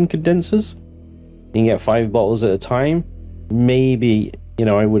 oxygen condensers, you can get 5 bottles at a time. Maybe, you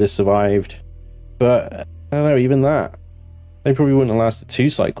know, I would have survived. But I don't know, even that. They probably wouldn't have lasted 2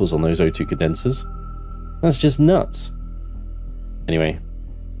 cycles on those O2 condensers. That's just nuts. Anyway.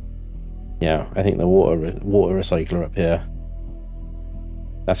 Yeah, I think the water recycler up here.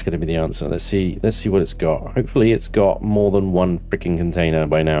 That's going to be the answer. Let's see what it's got. Hopefully it's got more than 1 freaking container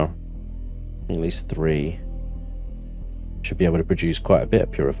by now. At least 3. Should be able to produce quite a bit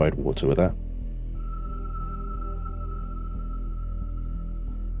of purified water with that.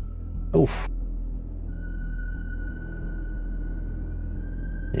 Oof.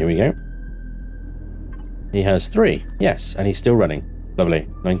 Here we go. He has 3. Yes, and he's still running. Lovely.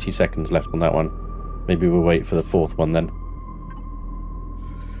 90 seconds left on that one. Maybe we'll wait for the 4th one then.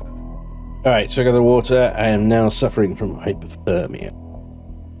 Alright, so I got the water. I am now suffering from hypothermia.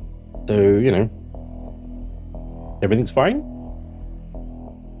 So, you know, everything's fine.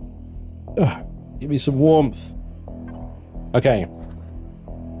 Ugh, give me some warmth. Okay.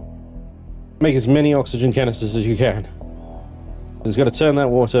 Make as many oxygen canisters as you can. Just got to turn that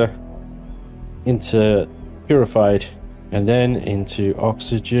water into purified and then into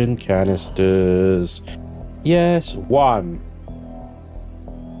oxygen canisters. Yes, 1.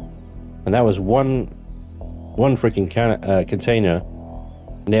 And that was one freaking container.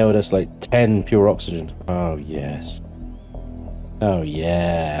 Nailed us like 10 pure oxygen. Oh, yes. Oh,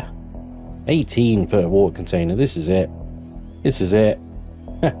 yeah. 18 per water container. This is it. This is it.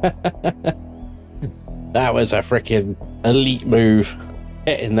 That was a freaking elite move.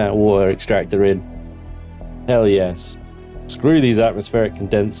 Getting that water extractor in. Hell yes. Screw these atmospheric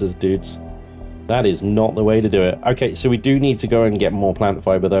condensers, dudes. That is not the way to do it. Okay, so we do need to go and get more plant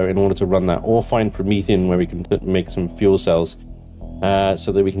fiber, though, in order to run that. Or find Promethean, where we can make some fuel cells.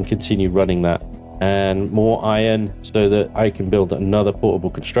 So that we can continue running that. And more iron, so that I can build another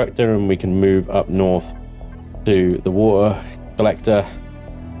portable constructor, and we can move up north to the water collector.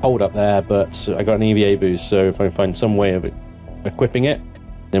 Hold up there, but I got an EVA boost, so if I find some way of equipping it,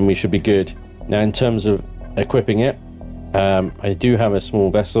 then we should be good. Now, in terms of equipping it, I do have a small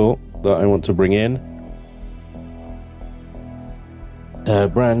vessel that I want to bring in. A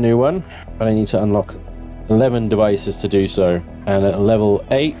brand new one, but I need to unlock 11 devices to do so. And at level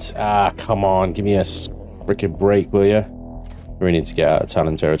 8, come on, give me a freaking break, will ya? We need to get out of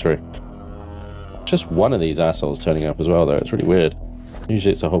Talon territory. Just one of these assholes turning up as well, though. It's really weird.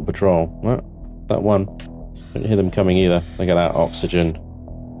 Usually it's a whole patrol. What? That one. Don't hear them coming either. Look at that oxygen.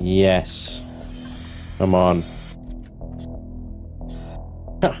 Yes. Come on.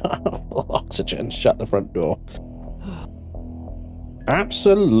 Oxygen. Shut the front door.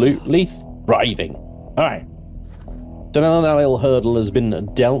 Absolutely thriving. Alright. Don't know that little hurdle has been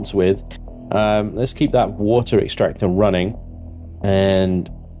dealt with. Let's keep that water extractor running. And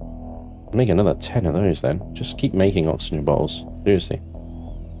make another 10 of those then. Just keep making oxygen bottles. Seriously.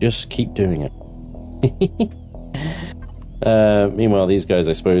 Just keep doing it. Meanwhile, these guys,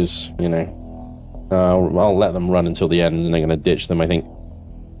 I suppose, you know, I'll let them run until the end, and then I'm going to ditch them, I think.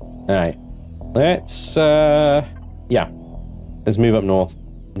 Alright. Let's, yeah. Let's move up north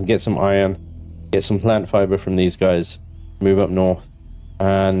and get some iron, get some plant fiber from these guys, move up north,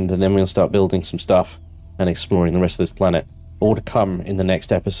 and then we'll start building some stuff and exploring the rest of this planet. All to come in the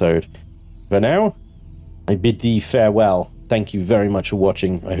next episode. For now, I bid thee farewell. Thank you very much for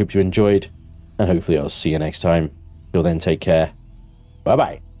watching. I hope you enjoyed, and hopefully I'll see you next time. Till then, take care.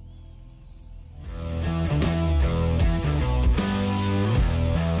 Bye-bye.